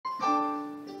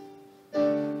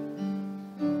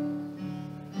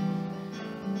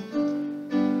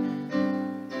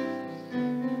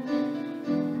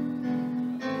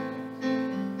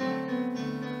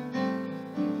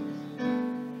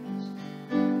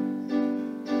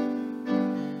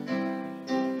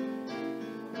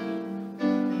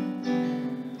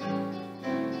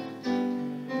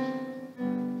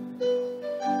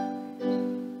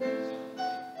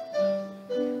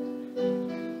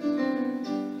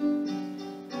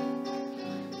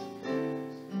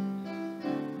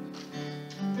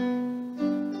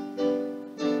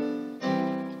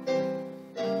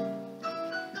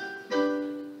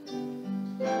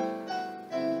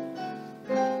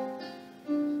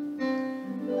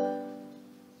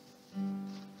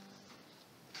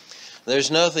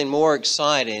There's nothing more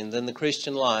exciting than the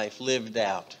Christian life lived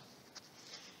out.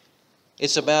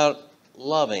 It's about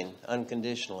loving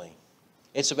unconditionally.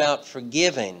 It's about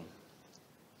forgiving.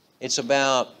 It's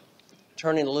about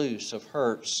turning loose of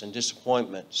hurts and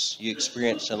disappointments you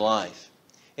experience in life.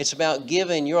 It's about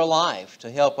giving your life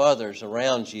to help others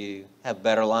around you have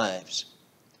better lives.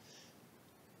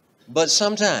 But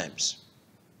sometimes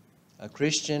a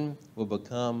Christian will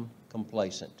become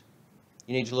complacent.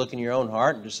 You need to look in your own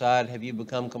heart and decide, have you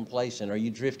become complacent? Are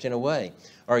you drifting away?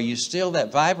 Are you still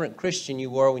that vibrant Christian you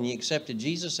were when you accepted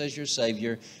Jesus as your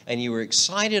Savior and you were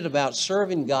excited about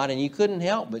serving God and you couldn't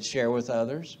help but share with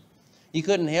others? You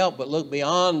couldn't help but look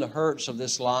beyond the hurts of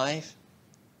this life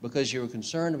because you were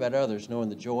concerned about others knowing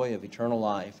the joy of eternal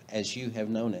life as you have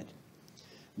known it.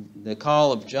 The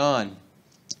call of John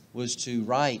was to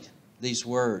write these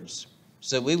words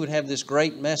so that we would have this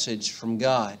great message from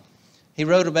God. He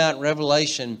wrote about in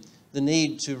Revelation the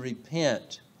need to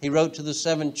repent. He wrote to the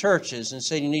 7 churches and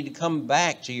said you need to come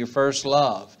back to your first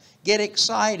love. Get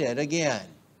excited again.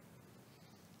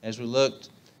 As we looked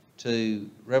to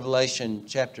Revelation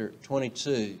chapter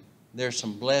 22, there's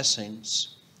some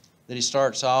blessings that he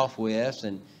starts off with.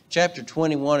 And chapter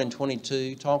 21 and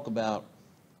 22 talk about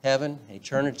heaven,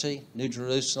 eternity, New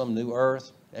Jerusalem, new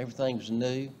earth. Everything's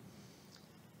new.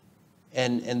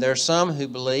 And there are some who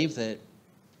believe that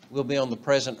we'll be on the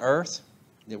present earth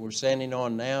that we're standing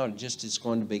on now, and just it's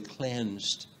going to be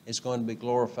cleansed. It's going to be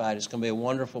glorified. It's going to be a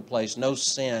wonderful place. No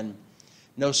sin,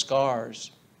 no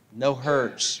scars, no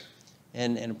hurts,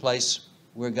 and a place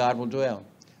where God will dwell.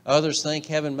 Others think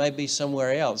heaven may be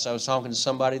somewhere else. I was talking to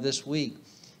somebody this week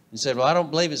and said, well, I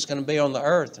don't believe it's going to be on the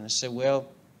earth. And I said, well,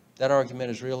 that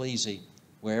argument is real easy.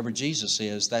 Wherever Jesus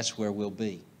is, that's where we'll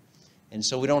be. And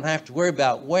so we don't have to worry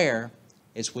about where,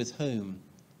 it's with whom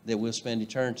that we'll spend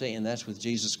eternity, and that's with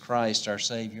Jesus Christ, our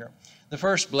Savior. The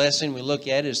first blessing we look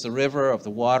at is the river of the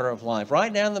water of life,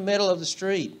 right down the middle of the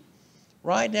street.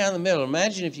 Right down the middle.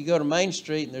 Imagine if you go to Main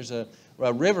Street and there's a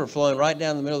river flowing right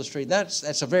down the middle of the street.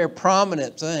 That's a very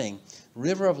prominent thing.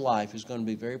 River of life is going to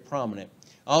be very prominent.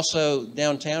 Also,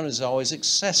 downtown is always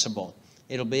accessible.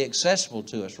 It'll be accessible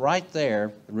to us. Right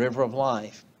there, the river of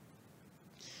life.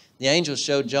 The angel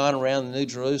showed John around the New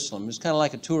Jerusalem. It was kind of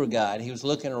like a tour guide. He was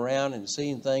looking around and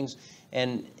seeing things.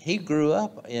 And he grew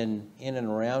up in and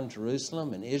around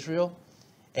Jerusalem and Israel.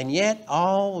 And yet, it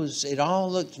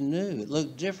all looked new. It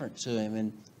looked different to him.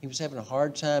 And he was having a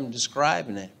hard time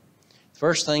describing it. The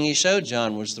first thing he showed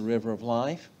John was the river of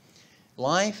life.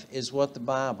 Life is what the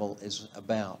Bible is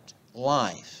about.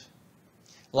 Life.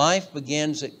 Life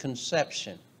begins at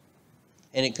conception.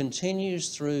 And it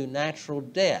continues through natural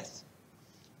death.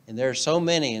 And there are so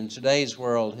many in today's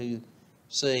world who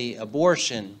see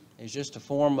abortion as just a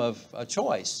form of a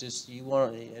choice. It's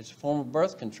a form of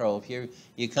birth control. If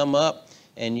you come up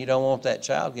and you don't want that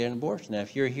child, get an abortion. Now,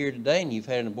 if you're here today and you've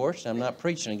had an abortion, I'm not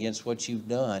preaching against what you've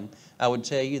done. I would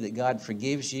tell you that God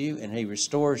forgives you and He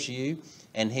restores you,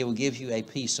 and He will give you a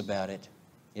peace about it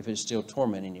if it's still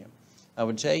tormenting you. I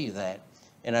would tell you that.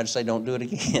 And I'd say don't do it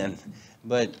again.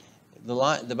 But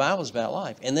the Bible is about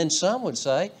life. And then some would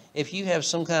say, if you have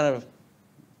some kind of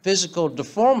physical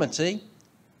deformity,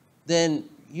 then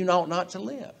you ought not to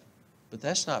live. But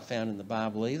that's not found in the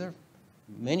Bible either.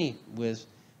 Many with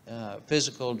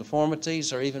physical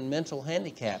deformities or even mental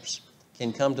handicaps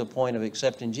can come to a point of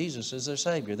accepting Jesus as their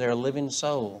Savior. They're a living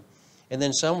soul. And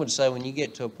then some would say when you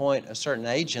get to a certain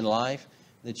age in life,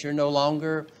 that you're no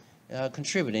longer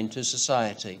contributing to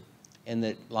society and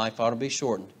that life ought to be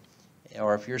shortened.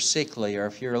 Or if you're sickly, or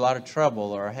if you're in a lot of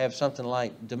trouble, or have something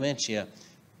like dementia,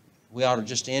 we ought to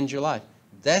just end your life.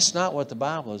 That's not what the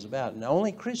Bible is about. And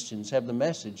only Christians have the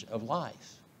message of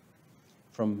life,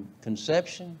 from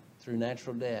conception through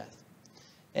natural death.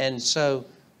 And so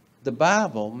the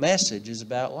Bible message is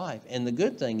about life. And the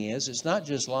good thing is, it's not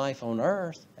just life on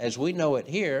earth as we know it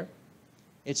here.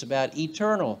 It's about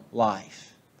eternal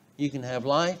life. You can have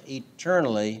life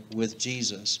eternally with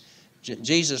Jesus.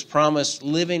 Jesus promised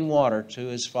living water to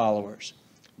His followers,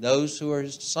 those who are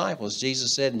His disciples.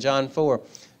 Jesus said in John 4,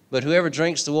 but whoever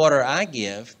drinks the water I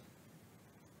give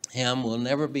him will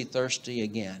never be thirsty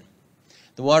again.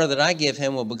 The water that I give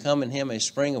him will become in him a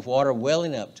spring of water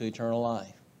welling up to eternal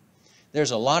life.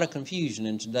 There's a lot of confusion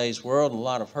in today's world, and a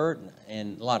lot of hurt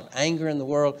and a lot of anger in the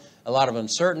world, a lot of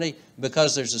uncertainty,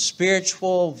 because there's a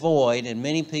spiritual void in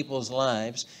many people's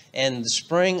lives, and the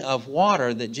spring of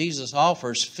water that Jesus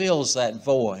offers fills that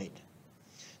void.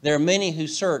 There are many who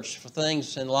search for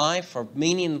things in life, for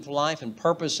meaning in life and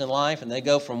purpose in life, and they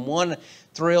go from one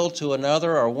thrill to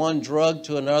another, or one drug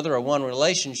to another, or one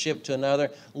relationship to another,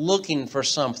 looking for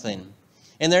something.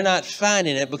 And they're not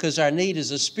finding it because our need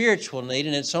is a spiritual need,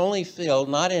 and it's only filled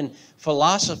not in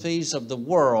philosophies of the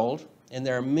world, and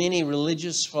there are many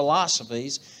religious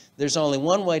philosophies. There's only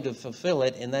one way to fulfill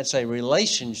it, and that's a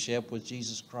relationship with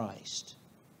Jesus Christ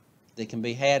that can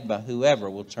be had by whoever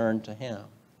will turn to Him.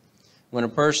 When a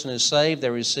person is saved, they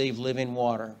receive living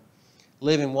water.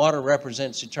 Living water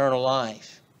represents eternal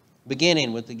life,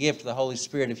 beginning with the gift of the Holy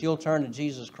Spirit. If you'll turn to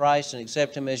Jesus Christ and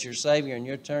accept Him as your Savior and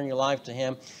you'll turn your life to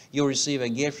Him, you'll receive a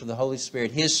gift of the Holy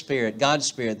Spirit. His Spirit, God's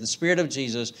Spirit, the Spirit of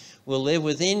Jesus will live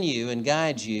within you and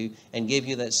guide you and give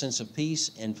you that sense of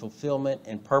peace and fulfillment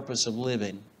and purpose of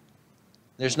living.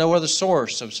 There's no other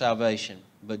source of salvation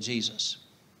but Jesus.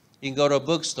 You can go to a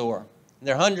bookstore, and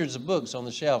there are hundreds of books on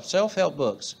the shelf, self-help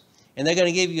books, and they're going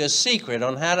to give you a secret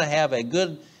on how to have a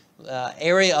good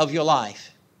area of your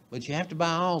life. But you have to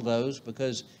buy all those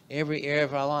because every area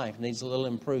of our life needs a little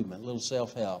improvement, a little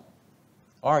self-help.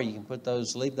 Or you can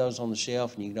leave those on the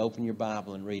shelf, and you can open your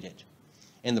Bible and read it.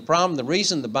 And the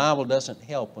reason the Bible doesn't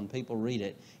help when people read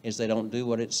it is they don't do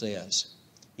what it says.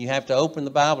 You have to open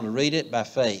the Bible to read it by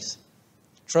faith,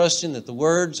 trusting that the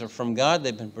words are from God.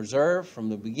 They've been preserved from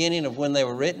the beginning of when they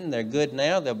were written. They're good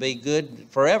now. They'll be good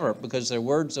forever because they're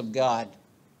words of God.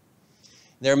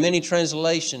 There are many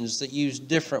translations that use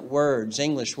different words,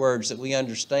 English words that we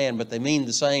understand, but they mean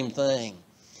the same thing.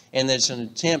 And there's an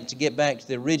attempt to get back to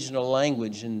the original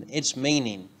language and its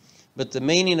meaning. But the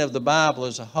meaning of the Bible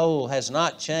as a whole has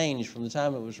not changed from the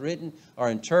time it was written or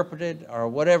interpreted or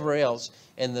whatever else.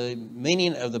 And the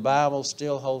meaning of the Bible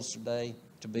still holds today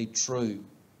to be true.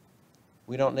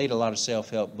 We don't need a lot of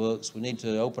self-help books. We need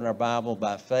to open our Bible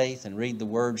by faith and read the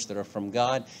words that are from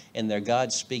God, and they're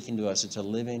God speaking to us. It's a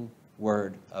living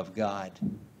Word of God.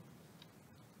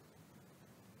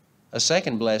 A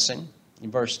second blessing in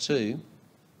verse 2,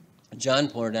 John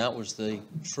pointed out, was the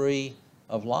tree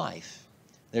of life.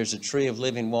 There's a tree of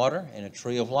living water and a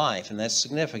tree of life, and that's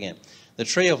significant. The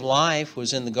tree of life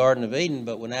was in the Garden of Eden,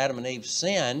 but when Adam and Eve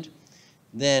sinned,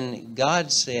 then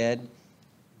God said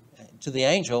to the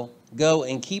angel, go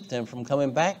and keep them from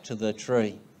coming back to the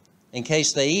tree. In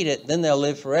case they eat it, then they'll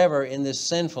live forever in this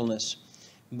sinfulness.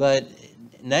 But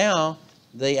now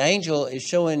the angel is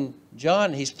showing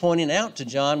John, he's pointing out to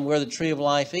John where the tree of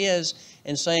life is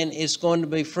and saying it's going to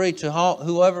be free to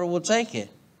whoever will take it.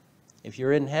 If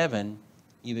you're in heaven,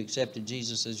 you've accepted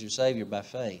Jesus as your Savior by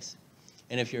faith.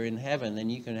 And if you're in heaven, then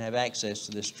you can have access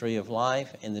to this tree of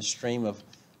life and this stream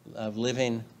of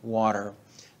living water.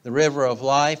 The river of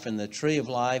life and the tree of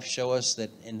life show us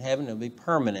that in heaven it will be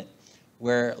permanent,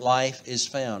 where life is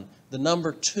found. The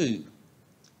number 2,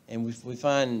 and we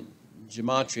find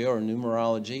gematria or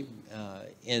numerology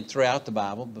throughout the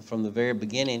Bible, but from the very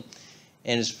beginning,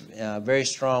 and it's very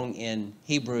strong in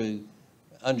Hebrew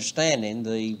understanding,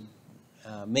 the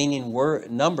meaning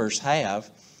numbers have,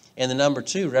 and the number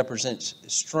 2 represents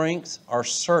strength or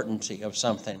certainty of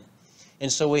something.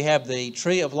 And so we have the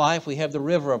tree of life, we have the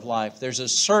river of life. There's a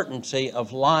certainty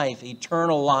of life,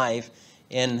 eternal life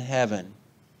in heaven.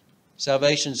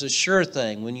 Salvation's a sure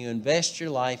thing when you invest your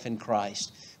life in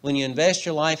Christ. When you invest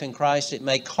your life in Christ, it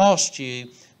may cost you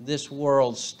this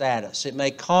world's status. It may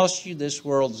cost you this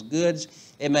world's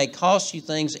goods. It may cost you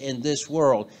things in this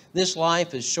world. This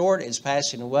life is short, it's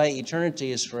passing away.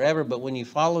 Eternity is forever. But when you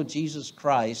follow Jesus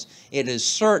Christ, it is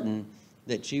certain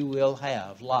that you will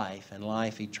have life and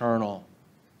life eternal.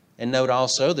 And note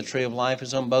also, the tree of life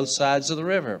is on both sides of the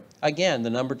river. Again,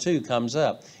 the number 2 comes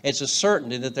up. It's a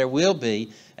certainty that there will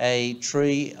be a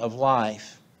tree of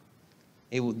life.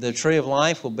 The tree of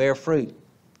life will bear fruit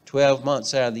 12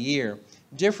 months out of the year.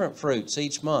 Different fruits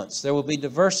each month. There will be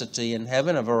diversity in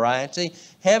heaven, a variety.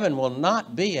 Heaven will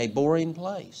not be a boring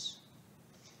place.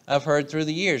 I've heard through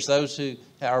the years, those who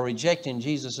are rejecting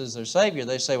Jesus as their Savior,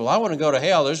 they say, well, I want to go to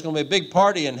hell. There's going to be a big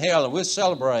party in hell and we'll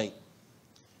celebrate.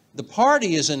 The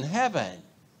party is in heaven.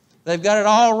 They've got it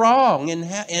all wrong. In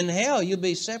hell, you'll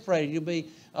be separated. You'll be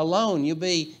alone. You'll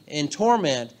be in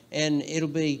torment, and it'll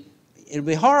be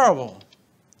horrible.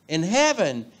 In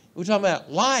heaven, we're talking about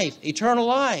life, eternal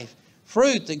life,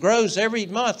 fruit that grows every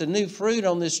month, a new fruit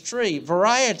on this tree,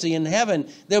 variety in heaven.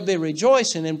 There'll be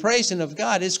rejoicing and praising of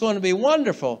God. It's going to be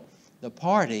wonderful. The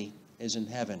party is in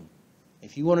heaven.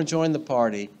 If you want to join the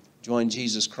party, join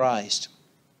Jesus Christ.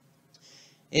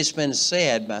 It's been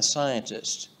said by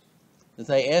scientists that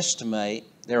they estimate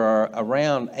there are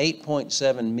around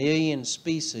 8.7 million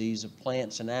species of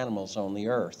plants and animals on the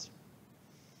earth.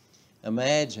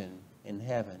 Imagine in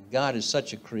heaven. God is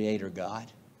such a creator God.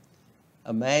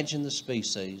 Imagine the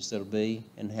species that will be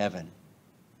in heaven.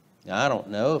 Now, I don't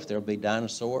know if there'll be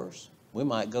dinosaurs. We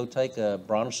might go take a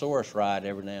brontosaurus ride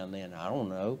every now and then. I don't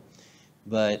know.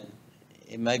 But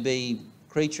it may be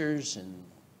creatures and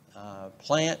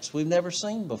plants we've never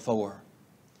seen before.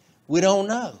 We don't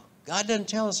know. God doesn't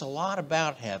tell us a lot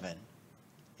about heaven.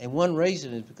 And one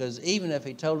reason is because even if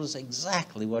He told us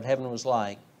exactly what heaven was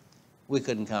like, we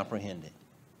couldn't comprehend it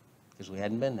because we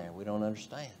hadn't been there. We don't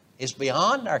understand. It's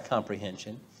beyond our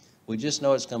comprehension. We just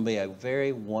know it's going to be a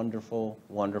very wonderful,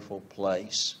 wonderful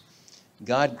place.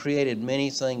 God created many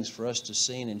things for us to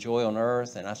see and enjoy on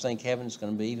earth, and I think heaven's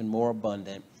going to be even more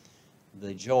abundant,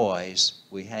 the joys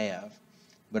we have.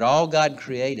 But all God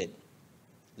created,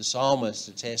 the psalmist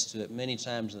attests to it many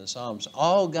times in the Psalms,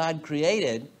 all God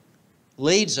created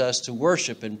leads us to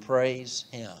worship and praise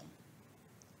Him.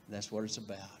 That's what it's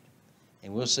about.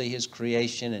 And we'll see His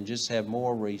creation and just have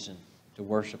more reason to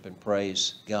worship and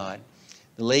praise God.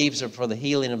 The leaves are for the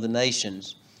healing of the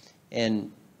nations.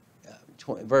 And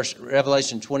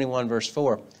Revelation 21, verse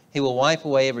 4, He will wipe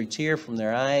away every tear from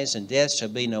their eyes, and death shall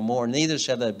be no more. Neither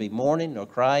shall there be mourning, nor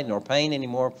cry, nor pain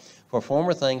anymore, for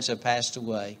former things have passed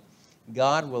away.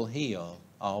 God will heal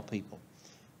all people.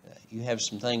 You have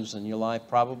some things in your life,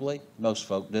 probably, most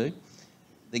folk do,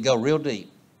 that go real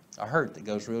deep. A hurt that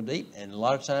goes real deep, and a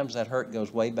lot of times that hurt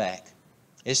goes way back.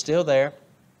 It's still there.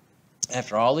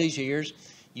 After all these years,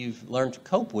 you've learned to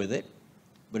cope with it,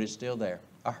 but it's still there.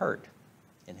 A hurt.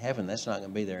 In heaven, that's not going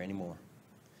to be there anymore.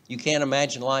 You can't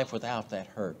imagine life without that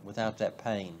hurt, without that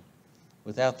pain,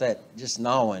 without that just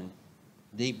gnawing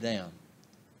deep down.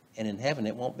 And in heaven,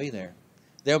 it won't be there.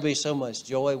 There'll be so much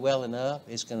joy welling up.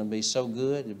 It's going to be so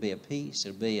good. It'll be a peace.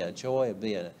 It'll be a joy. It'll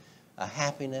be a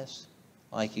happiness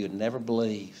like you'd never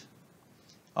believe.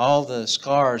 All the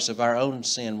scars of our own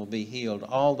sin will be healed.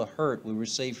 All the hurt we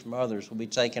receive from others will be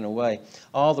taken away.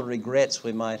 All the regrets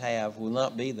we might have will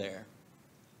not be there.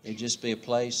 It'll just be a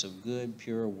place of good,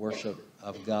 pure worship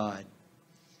of God.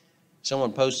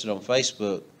 Someone posted on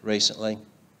Facebook recently,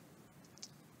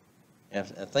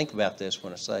 and I think about this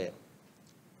when I say it.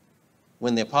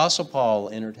 When the Apostle Paul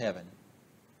entered heaven,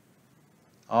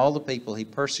 all the people he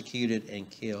persecuted and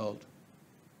killed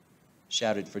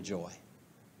shouted for joy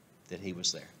that he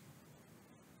was there.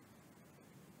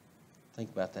 Think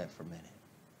about that for a minute.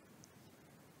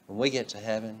 When we get to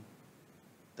heaven,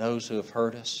 those who have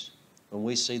hurt us, when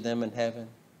we see them in heaven,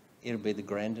 it'll be the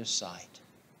grandest sight.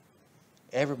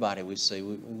 Everybody we see,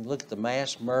 we look at the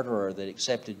mass murderer that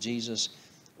accepted Jesus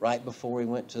right before he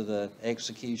went to the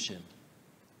execution.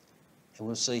 And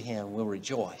we'll see him, we'll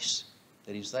rejoice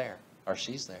that he's there or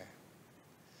she's there.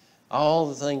 All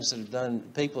the things that have done,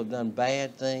 people have done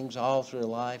bad things all through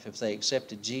life. If they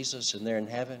accepted Jesus and they're in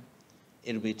heaven,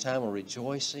 it'll be a time of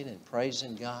rejoicing and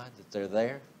praising God that they're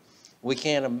there. We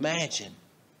can't imagine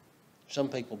some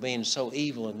people being so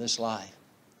evil in this life.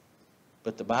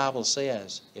 But the Bible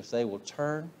says if they will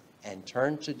turn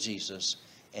to Jesus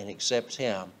and accept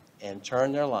Him and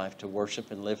turn their life to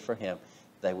worship and live for Him,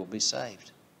 they will be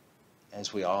saved,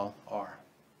 as we all are.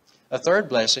 A third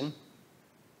blessing,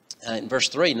 in verse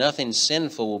 3, nothing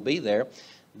sinful will be there.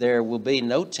 There will be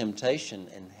no temptation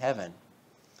in heaven.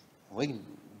 We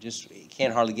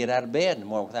can't hardly get out of bed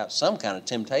anymore without some kind of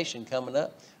temptation coming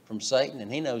up from Satan, and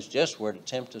he knows just where to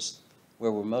tempt us,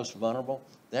 where we're most vulnerable.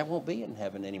 That won't be in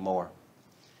heaven anymore.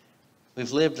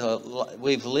 We've lived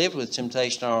with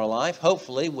temptation all our life.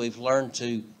 Hopefully, we've learned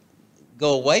to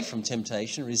go away from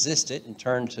temptation, resist it, and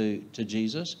turn to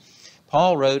Jesus.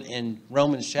 Paul wrote in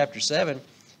Romans chapter 7,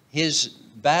 his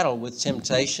battle with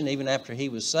temptation, even after he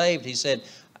was saved, he said,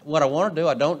 what I want to do,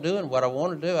 I don't do, and what I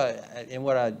want to do, and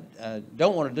what I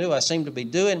don't want to do, I seem to be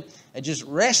doing, and just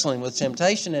wrestling with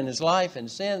temptation in his life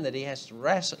and sin that he has to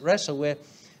wrestle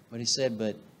with. But he said,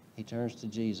 but he turns to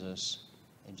Jesus,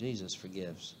 and Jesus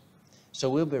forgives. So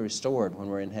we'll be restored when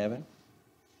we're in heaven.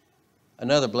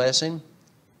 Another blessing,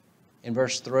 in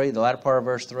verse 3, the latter part of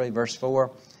verse 3, verse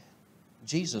 4,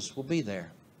 Jesus will be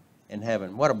there in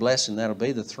heaven. What a blessing that'll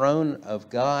be. The throne of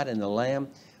God and the Lamb.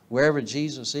 Wherever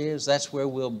Jesus is, that's where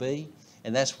we'll be,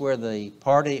 and that's where the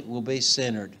party will be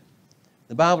centered.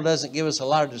 The Bible doesn't give us a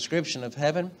lot of description of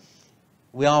heaven.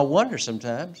 We all wonder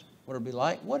sometimes what it'll be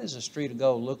like. What does a street of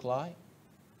gold look like?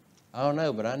 I don't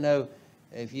know, but I know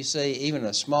if you see even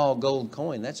a small gold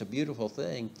coin, that's a beautiful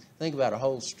thing. Think about a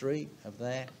whole street of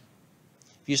that.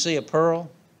 If you see a pearl,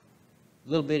 a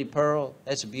little bitty pearl,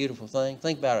 that's a beautiful thing.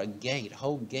 Think about a gate, a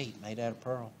whole gate made out of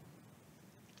pearl.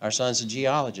 Our son's a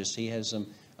geologist. He has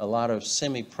a lot of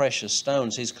semi-precious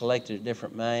stones he's collected at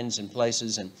different mines and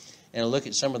places, and look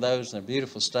at some of those, and they're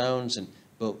beautiful stones,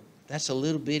 but that's a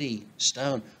little bitty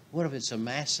stone. What if it's a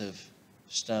massive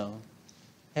stone?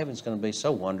 Heaven's going to be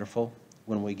so wonderful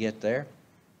when we get there.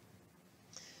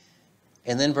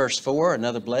 And then verse 4,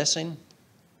 another blessing.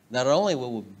 Not only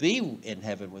will we be in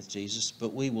heaven with Jesus,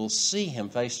 but we will see him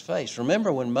face to face.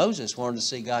 Remember when Moses wanted to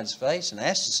see God's face and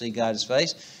asked to see God's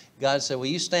face, God said, well,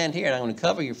 you stand here and I'm going to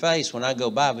cover your face when I go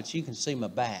by, but you can see my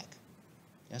back.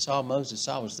 That's all Moses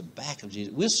saw was the back of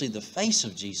Jesus. We'll see the face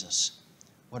of Jesus.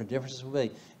 What a difference it will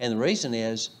be. And the reason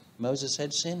is Moses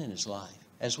had sin in his life,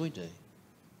 as we do.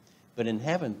 But in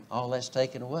heaven, all that's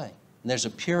taken away. And there's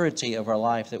a purity of our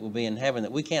life that will be in heaven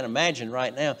that we can't imagine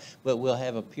right now, but we'll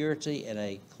have a purity and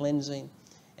a cleansing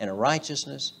and a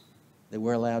righteousness that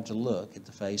we're allowed to look at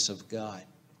the face of God.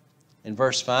 In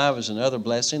verse 5 is another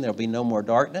blessing. There'll be no more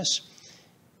darkness.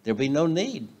 There'll be no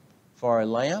need for a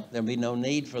lamp. There'll be no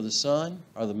need for the sun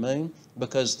or the moon,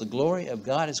 because the glory of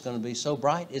God is going to be so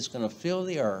bright, it's going to fill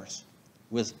the earth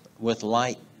with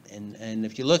light. And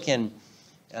if you look in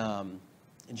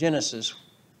Genesis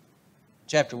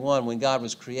chapter 1, when God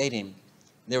was creating,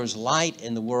 there was light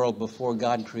in the world before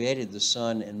God created the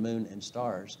sun and moon and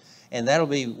stars. And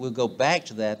we'll go back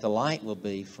to that. The light will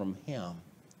be from him,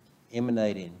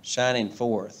 emanating, shining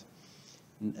forth.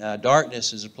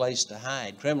 Darkness is a place to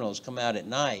hide. Criminals come out at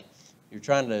night. You're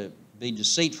trying to be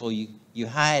deceitful. You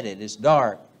hide it. It's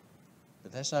dark.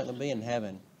 But that's not going to be in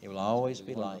heaven. It will always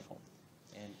be light.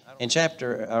 In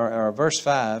verse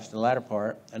 5, the latter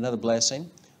part, another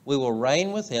blessing. We will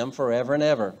reign with him forever and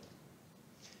ever.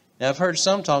 Now, I've heard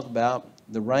some talk about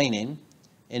the reigning.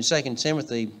 In 2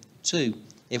 Timothy 2,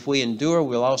 if we endure,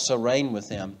 we'll also reign with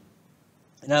him.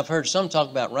 And I've heard some talk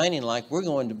about reigning like we're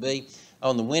going to be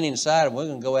on the winning side, and we're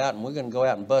going to go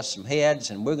out and bust some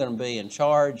heads, and we're going to be in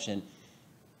charge.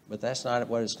 But that's not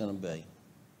what it's going to be.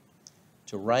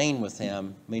 To reign with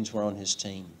him means we're on his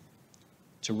team.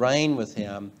 To reign with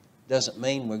him doesn't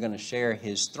mean we're going to share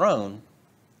his throne.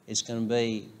 It's going to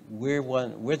be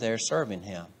we're there serving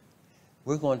him.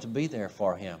 We're going to be there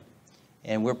for him.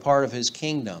 And we're part of his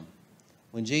kingdom.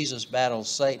 When Jesus battles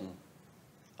Satan,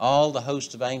 all the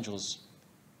host of angels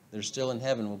that are still in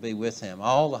heaven will be with him.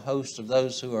 All the host of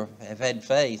those who have had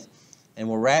faith and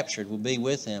were raptured will be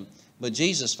with him. But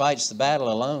Jesus fights the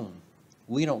battle alone.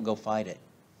 We don't go fight it.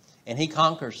 And he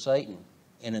conquers Satan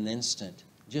in an instant,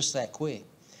 just that quick.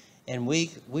 And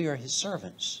we are his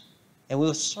servants. And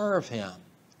we'll serve him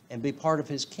and be part of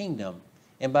his kingdom.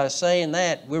 And by saying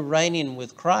that, we're reigning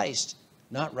with Christ,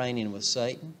 not reigning with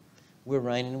Satan. We're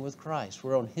reigning with Christ.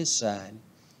 We're on his side.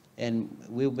 And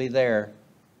we'll be there.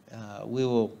 We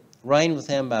will reign with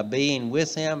him by being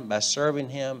with him, by serving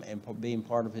him, and being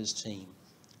part of his team.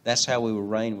 That's how we will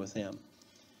reign with him.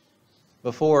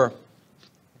 Before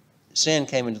sin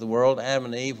came into the world, Adam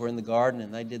and Eve were in the garden,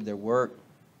 and they did their work,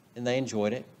 and they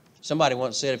enjoyed it. Somebody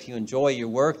once said, if you enjoy your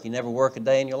work, you never work a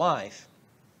day in your life,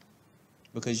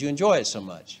 because you enjoy it so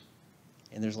much.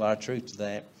 And there's a lot of truth to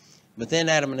that. But then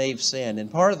Adam and Eve sinned.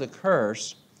 And part of the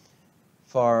curse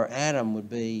for Adam would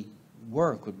be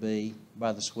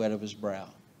by the sweat of his brow.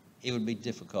 It would be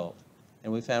difficult.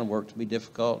 And we found work to be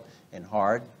difficult and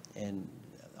hard and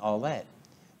all that.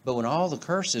 But when all the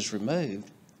curse is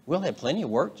removed, we'll have plenty of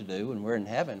work to do when we're in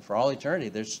heaven for all eternity.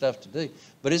 There's stuff to do.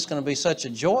 But it's going to be such a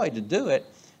joy to do it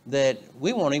that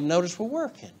we won't even notice we're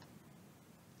working.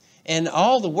 And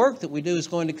all the work that we do is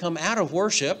going to come out of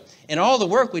worship, and all the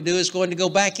work we do is going to go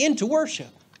back into worship.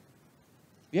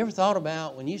 Have you ever thought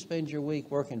about when you spend your week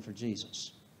working for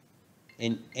Jesus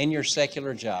in your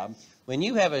secular job, when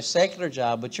you have a secular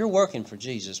job, but you're working for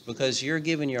Jesus because you're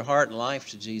giving your heart and life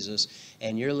to Jesus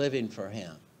and you're living for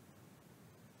him,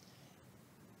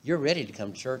 you're ready to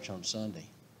come to church on Sunday.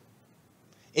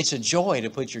 It's a joy to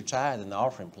put your tithe in the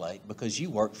offering plate because you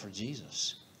work for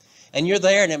Jesus. And you're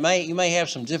there, and you may have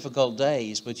some difficult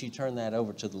days, but you turn that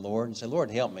over to the Lord and say,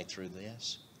 Lord, help me through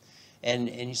this. And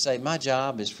you say, my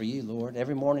job is for you, Lord.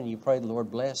 Every morning you pray the Lord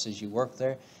bless as you work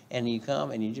there, and you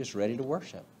come and you're just ready to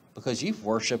worship because you've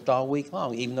worshiped all week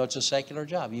long. Even though it's a secular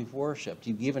job, you've worshiped.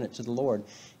 You've given it to the Lord.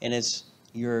 And it's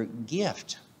your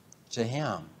gift to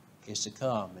him is to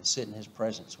come and sit in his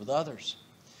presence with others.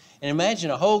 And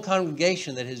imagine a whole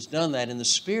congregation that has done that in the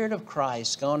Spirit of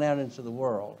Christ, gone out into the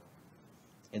world,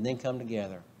 and then come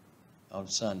together on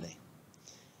Sunday.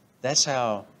 That's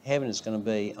how heaven is going to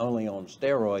be, only on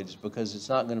steroids, because it's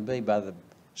not going to be by the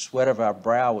sweat of our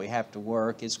brow we have to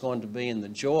work. It's going to be in the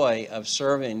joy of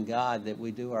serving God that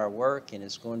we do our work, and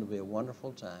it's going to be a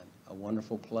wonderful time, a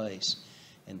wonderful place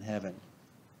in heaven.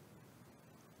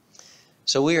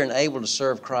 So we are enabled to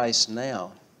serve Christ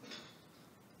now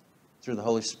through the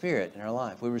Holy Spirit in our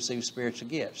life. We receive spiritual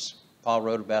gifts. Paul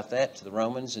wrote about that to the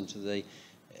Romans and to the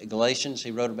Galatians.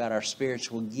 He wrote about our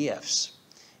spiritual gifts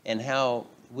and how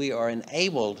we are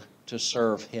enabled to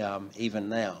serve him even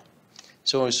now.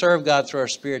 So when we serve God through our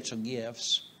spiritual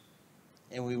gifts,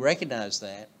 and we recognize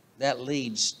that that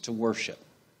leads to worship.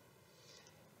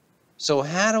 So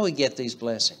how do we get these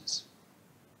blessings?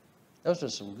 Those are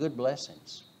some good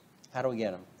blessings. How do we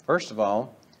get them? First of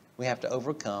all, we have to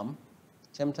overcome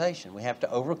temptation. We have to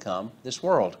overcome this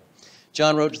world.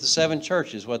 John wrote to the 7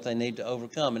 churches what they need to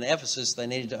overcome. In Ephesus, they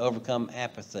needed to overcome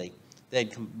apathy.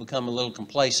 They'd become a little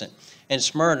complacent. In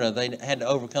Smyrna, they had to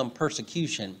overcome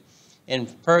persecution. In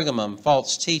Pergamum,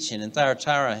 false teaching. In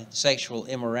Thyatira, sexual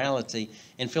immorality.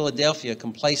 In Philadelphia,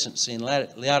 complacency. In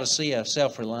Laodicea,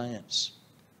 self-reliance.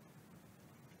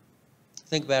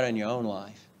 Think about it in your own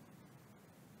life.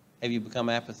 Have you become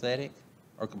apathetic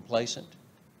or complacent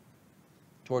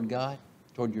toward God,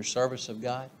 toward your service of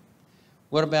God?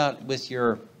 What about with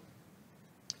your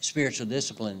spiritual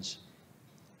disciplines?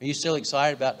 Are you still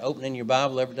excited about opening your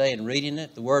Bible every day and reading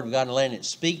it, the Word of God, and letting it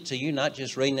speak to you, not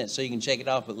just reading it so you can check it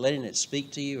off, but letting it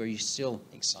speak to you? Are you still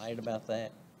excited about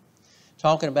that?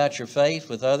 Talking about your faith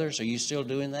with others, are you still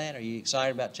doing that? Are you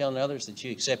excited about telling others that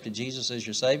you accepted Jesus as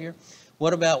your Savior?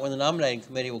 What about when the nominating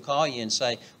committee will call you and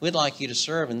say, we'd like you to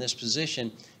serve in this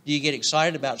position? Do you get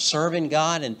excited about serving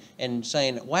God and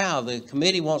saying, wow, the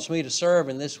committee wants me to serve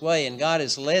in this way, and God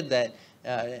has led that,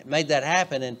 made that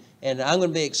happen, and I'm going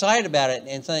to be excited about it.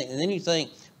 And then you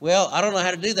think, well, I don't know how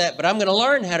to do that, but I'm going to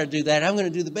learn how to do that. I'm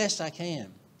going to do the best I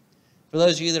can. For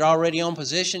those of you that are already on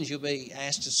positions, you'll be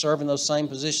asked to serve in those same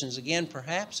positions again,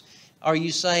 perhaps. Are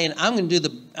you saying, I'm going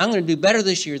to do better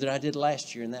this year than I did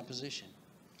last year in that position?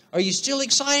 Are you still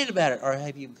excited about it, or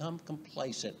have you become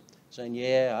complacent, saying,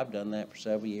 yeah, I've done that for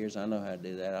several years. I know how to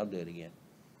do that. I'll do it again.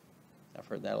 I've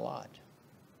heard that a lot.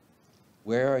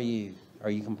 Where are you? Are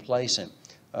you complacent?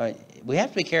 We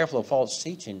have to be careful of false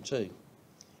teaching, too.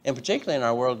 And particularly in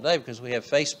our world today, because we have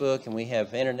Facebook and we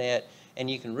have internet, and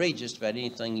you can read just about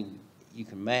anything you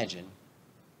can imagine.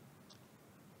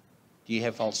 Do you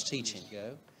have false teaching?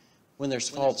 When there's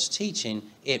false teaching,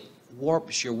 it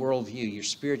warps your worldview, your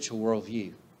spiritual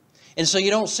worldview. And so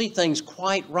you don't see things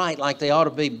quite right like they ought to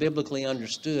be biblically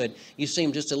understood. You see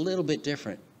them just a little bit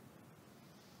different.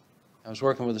 I was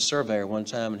working with a surveyor one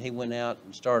time, and he went out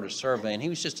and started a survey, and he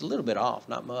was just a little bit off,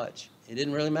 not much. It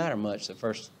didn't really matter much, the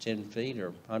first 10 feet or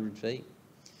 100 feet.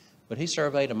 But he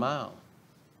surveyed a mile.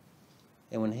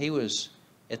 And when he was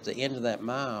at the end of that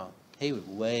mile, he was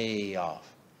way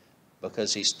off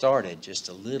because he started just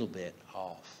a little bit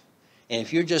off. And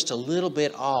if you're just a little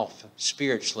bit off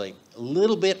spiritually, a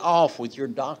little bit off with your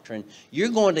doctrine, you're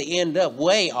going to end up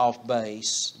way off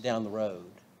base down the road,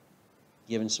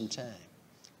 given some time.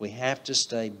 We have to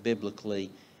stay biblically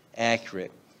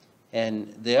accurate.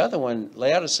 And the other one,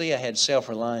 Laodicea had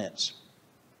self-reliance.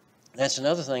 That's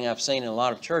another thing I've seen in a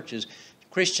lot of churches,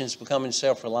 Christians becoming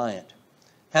self-reliant.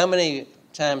 How many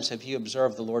times have you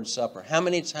observed the Lord's Supper? How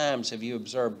many times have you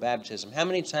observed baptism? How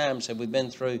many times have we been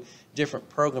through different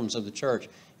programs of the church?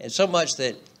 And so much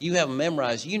that you have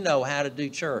memorized, you know how to do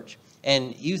church,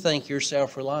 and you think you're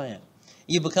self-reliant.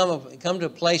 You come to a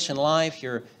place in life,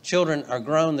 your children are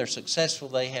grown, they're successful,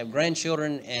 they have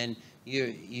grandchildren, and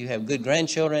you have good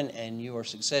grandchildren, and you are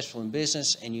successful in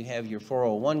business, and you have your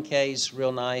 401ks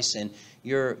real nice, and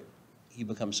you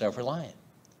become self-reliant.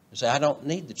 You say, I don't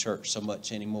need the church so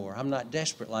much anymore. I'm not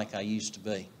desperate like I used to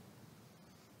be.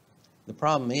 The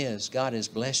problem is God has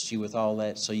blessed you with all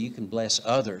that so you can bless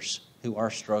others who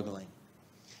are struggling.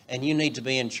 And you need to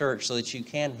be in church so that you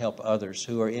can help others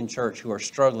who are in church who are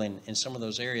struggling in some of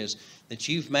those areas that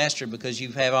you've mastered because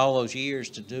you've had all those years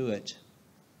to do it.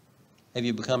 Have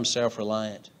you become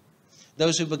self-reliant?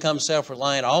 Those who become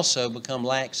self-reliant also become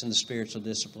lax in the spiritual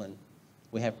discipline.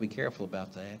 We have to be careful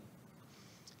about that.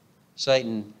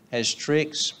 Satan has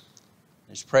tricks,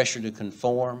 there's pressure to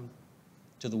conform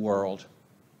to the world.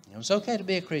 You know, it's okay to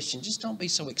be a Christian, just don't be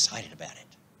so excited about it.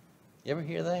 You ever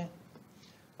hear that?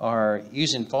 Or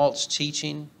using false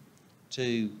teaching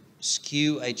to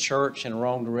skew a church in a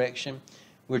wrong direction.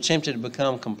 We're tempted to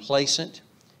become complacent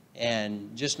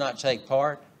and just not take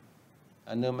part.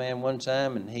 I knew a man one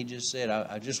time, and he just said,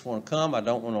 I just want to come. I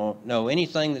don't want to know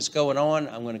anything that's going on.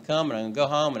 I'm going to come, and I'm going to go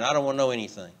home, and I don't want to know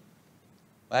anything.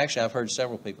 Well, actually, I've heard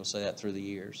several people say that through the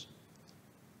years.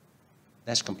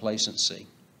 That's complacency.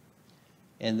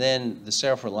 And then the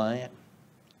self-reliant.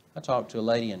 I talked to a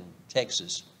lady in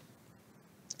Texas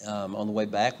on the way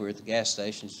back. We were at the gas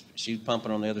station. She was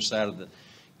pumping on the other side of the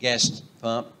gas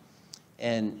pump.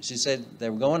 And she said they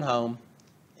were going home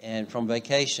and from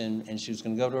vacation, and she was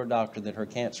going to go to her doctor that her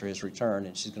cancer has returned,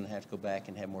 and she's going to have to go back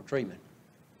and have more treatment.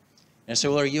 And I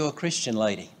said, well, are you a Christian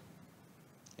lady?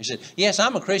 He said, yes,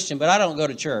 I'm a Christian, but I don't go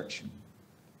to church.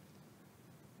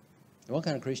 What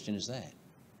kind of Christian is that?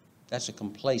 That's a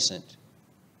complacent,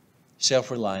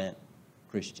 self-reliant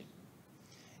Christian.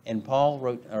 And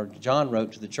John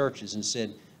wrote to the churches and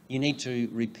said, you need to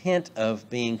repent of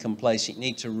being complacent. You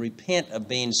need to repent of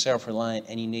being self-reliant,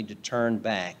 and you need to turn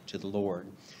back to the Lord.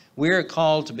 We are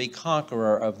called to be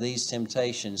conqueror of these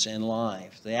temptations in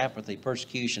life: the apathy,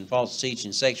 persecution, false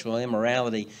teaching, sexual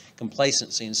immorality,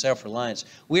 complacency, and self-reliance.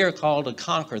 We are called to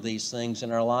conquer these things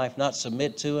in our life, not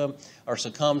submit to them or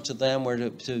succumb to them. We're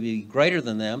to be greater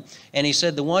than them. And he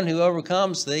said the one who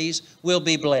overcomes these will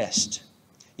be blessed.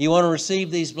 You want to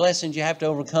receive these blessings, you have to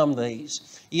overcome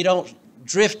these. You don't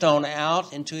drift on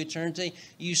out into eternity.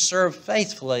 You serve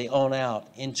faithfully on out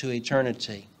into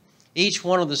eternity. Each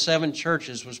one of the 7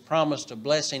 churches was promised a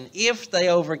blessing if they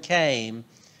overcame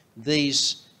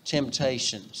these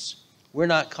temptations. We're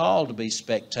not called to be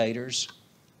spectators.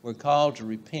 We're called to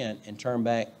repent and turn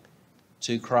back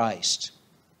to Christ.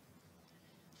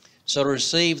 So to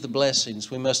receive the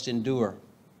blessings, we must endure.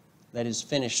 That is,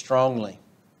 finish strongly.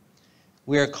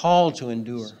 We are called to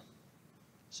endure.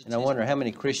 And I wonder how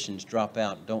many Christians drop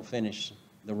out and don't finish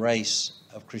the race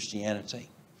of Christianity.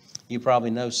 You probably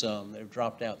know some that have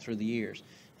dropped out through the years.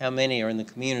 How many are in the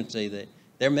community that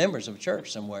they're members of a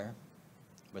church somewhere,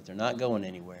 but they're not going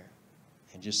anywhere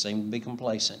and just seem to be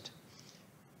complacent?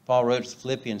 Paul wrote to the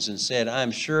Philippians and said, I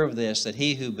am sure of this, that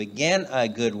he who began a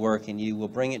good work in you will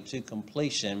bring it to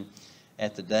completion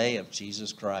at the day of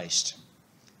Jesus Christ.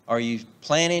 Are you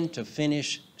planning to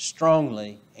finish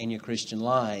strongly in your Christian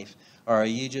life, or are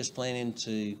you just planning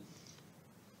to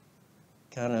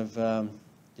kind of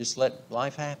just let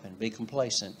life happen, be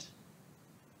complacent?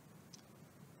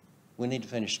 We need to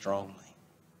finish strongly.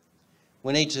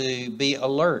 We need to be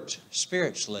alert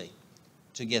spiritually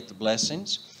to get the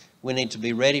blessings. We need to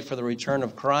be ready for the return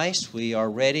of Christ. We are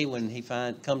ready when he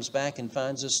comes back and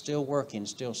finds us still working,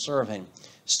 still serving,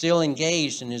 still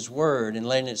engaged in his word and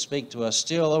letting it speak to us,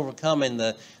 still overcoming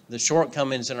the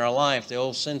shortcomings in our life, the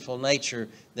old sinful nature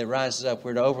that rises up.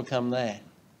 We're to overcome that.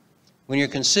 When you're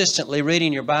consistently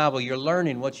reading your Bible, you're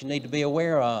learning what you need to be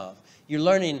aware of. You're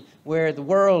learning where the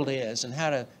world is and how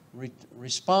to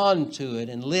respond to it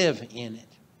and live in it.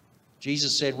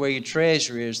 Jesus said, where your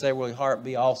treasure is, there will your heart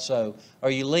be also. Are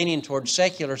you leaning toward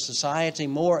secular society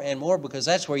more and more because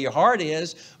that's where your heart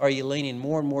is? Or are you leaning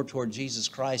more and more toward Jesus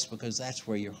Christ because that's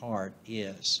where your heart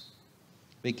is?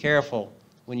 Be careful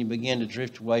when you begin to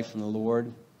drift away from the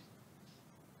Lord.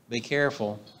 Be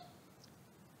careful.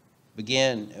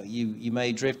 You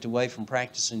may drift away from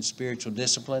practicing spiritual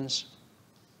disciplines.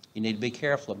 You need to be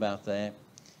careful about that.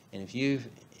 And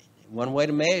one way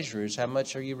to measure is how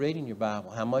much are you reading your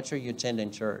Bible? How much are you attending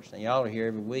church? Now, y'all are here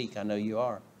every week. I know you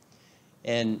are.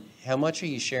 And how much are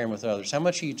you sharing with others? How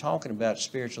much are you talking about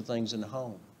spiritual things in the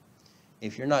home?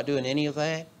 If you're not doing any of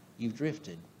that, you've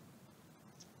drifted.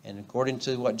 And according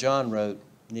to what John wrote,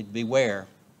 you need to beware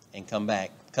and come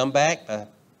back. Come back by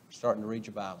starting to read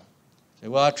your Bible. Say,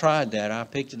 well, I tried that. I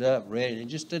picked it up, read it. It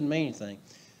just didn't mean anything.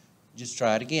 Just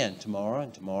try it again tomorrow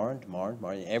and tomorrow and tomorrow and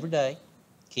tomorrow. Every day.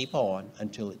 Keep on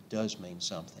until it does mean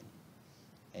something.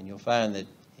 And you'll find that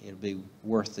it'll be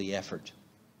worth the effort.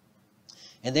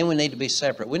 And then we need to be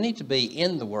separate. We need to be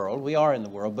in the world. We are in the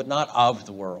world, but not of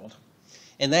the world.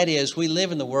 And that is, we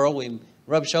live in the world. We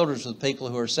rub shoulders with people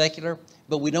who are secular,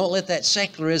 but we don't let that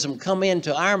secularism come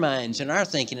into our minds and our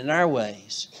thinking and our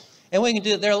ways. And we can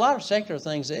do it. There are a lot of secular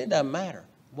things that it doesn't matter.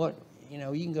 You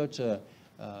can go to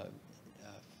a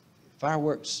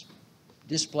fireworks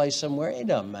display somewhere. It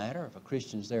doesn't matter if a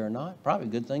Christian's there or not. Probably a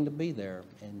good thing to be there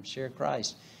and share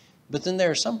Christ. But then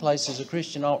there are some places a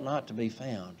Christian ought not to be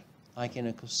found, like in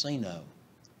a casino.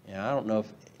 I don't know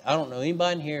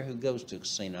anybody in here who goes to a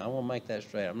casino. I want to make that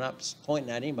straight. I'm not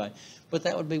pointing at anybody, but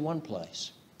that would be one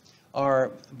place.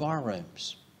 Or bar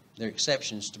rooms. There are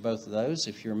exceptions to both of those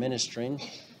if you're ministering,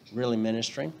 really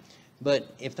ministering.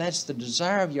 But if that's the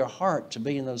desire of your heart to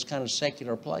be in those kind of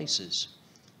secular places,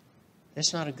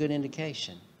 that's not a good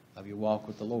indication of your walk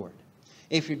with the Lord.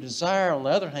 If your desire, on the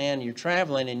other hand, you're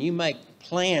traveling and you make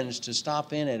plans to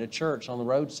stop in at a church on the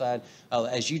roadside,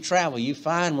 as you travel, you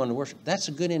find one to worship, that's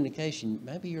a good indication.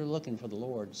 Maybe you're looking for the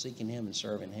Lord, seeking Him and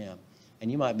serving Him.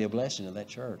 And you might be a blessing to that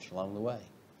church along the way.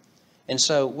 And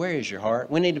so, where is your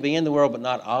heart? We need to be in the world, but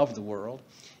not of the world.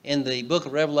 In the book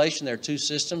of Revelation, there are two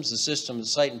systems: the system that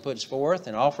Satan puts forth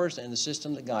and offers, and the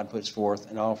system that God puts forth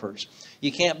and offers.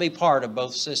 You can't be part of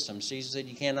both systems. Jesus said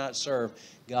you cannot serve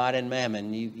God and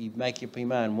mammon. You make up your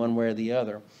mind one way or the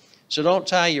other. So don't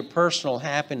tie your personal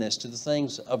happiness to the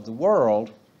things of the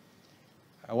world,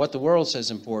 or what the world says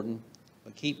is important,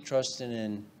 but keep trusting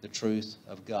in the truth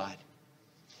of God.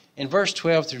 In verse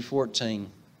 12 through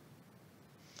 14,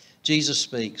 Jesus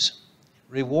speaks.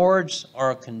 Rewards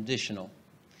are conditional.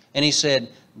 And he said,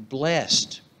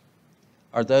 blessed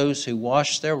are those who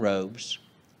wash their robes,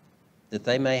 that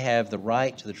they may have the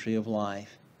right to the tree of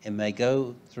life and may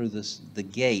go through the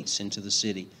gates into the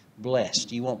city.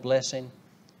 Blessed. You want blessing?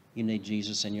 You need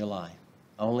Jesus in your life.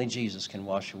 Only Jesus can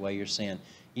wash away your sin.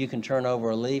 You can turn over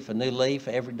a leaf, a new leaf,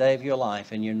 every day of your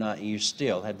life, and you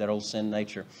still have that old sin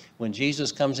nature. When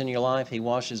Jesus comes in your life, He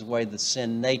washes away the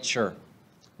sin nature,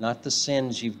 not the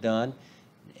sins you've done,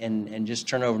 and just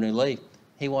turn over a new leaf.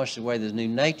 He washes away the new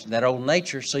nature, that old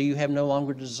nature, so you have no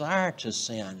longer desire to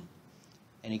sin.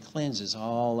 And He cleanses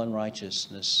all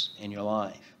unrighteousness in your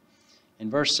life. In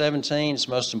verse 17, it's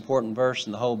the most important verse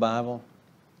in the whole Bible.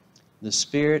 The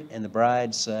Spirit and the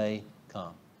bride say,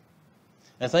 "Come."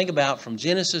 Now think about, from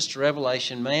Genesis to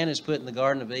Revelation, man is put in the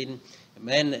Garden of Eden.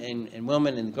 Man and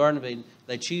woman in the Garden of Eden,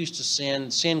 they choose to sin.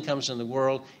 Sin comes in the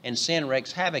world, and sin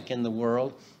wreaks havoc in the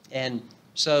world. And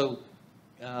so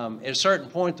at a certain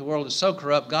point, the world is so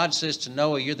corrupt, God says to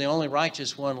Noah, "You're the only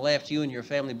righteous one left. You and your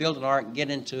family build an ark,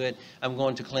 get into it. I'm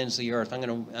going to cleanse the earth. I'm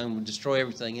going to destroy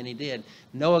everything." And He did.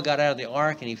 Noah got out of the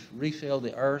ark, and he refilled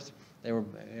the earth. They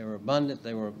were abundant.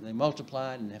 They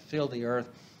multiplied and have filled the earth.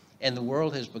 And the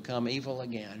world has become evil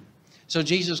again. So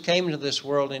Jesus came into this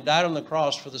world and died on the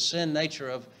cross for the sin nature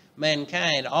of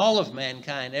mankind, all of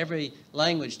mankind, every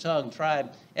language, tongue,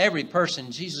 tribe, every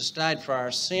person. Jesus died for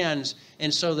our sins,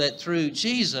 and so that through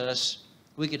Jesus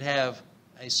we could have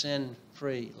a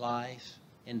sin-free life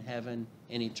in heaven,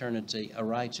 in eternity, a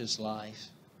righteous life.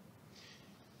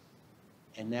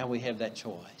 And now we have that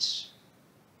choice.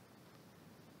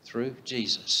 Through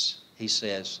Jesus, He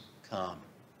says, "Come."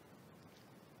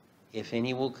 If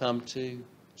any will come to,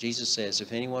 Jesus says,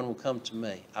 "If anyone will come to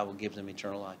me, I will give them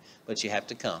eternal life." But you have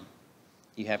to come.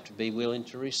 You have to be willing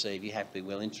to receive. You have to be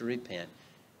willing to repent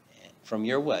from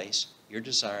your ways, your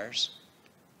desires,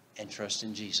 and trust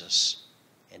in Jesus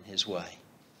and His way.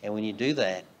 And when you do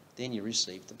that, then you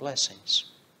receive the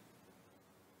blessings.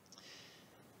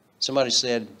 Somebody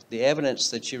said, the evidence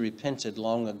that you repented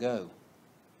long ago,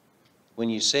 when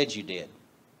you said you did,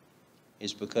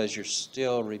 is because you're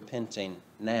still repenting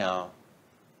now,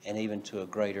 and even to a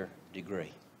greater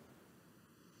degree.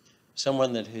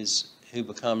 Someone who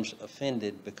becomes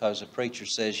offended because a preacher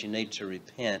says you need to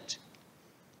repent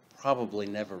probably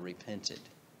never repented.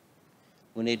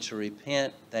 We need to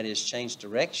repent, that is, change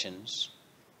directions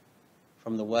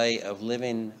from the way of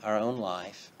living our own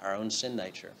life, our own sin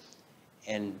nature,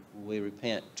 and we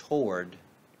repent toward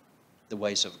the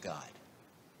ways of God.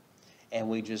 And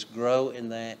we just grow in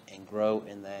that and grow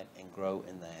in that and grow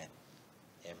in that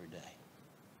every day.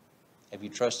 Have you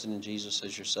trusted in Jesus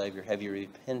as your Savior? Have you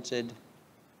repented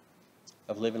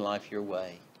of living life your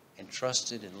way and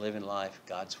trusted in living life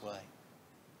God's way?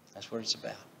 That's what it's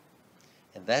about.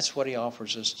 And that's what He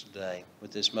offers us today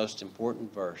with this most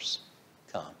important verse,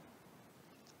 "Come."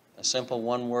 A simple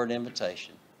one-word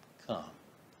invitation, "Come."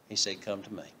 He said, "Come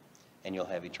to me, and you'll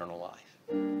have eternal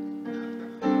life."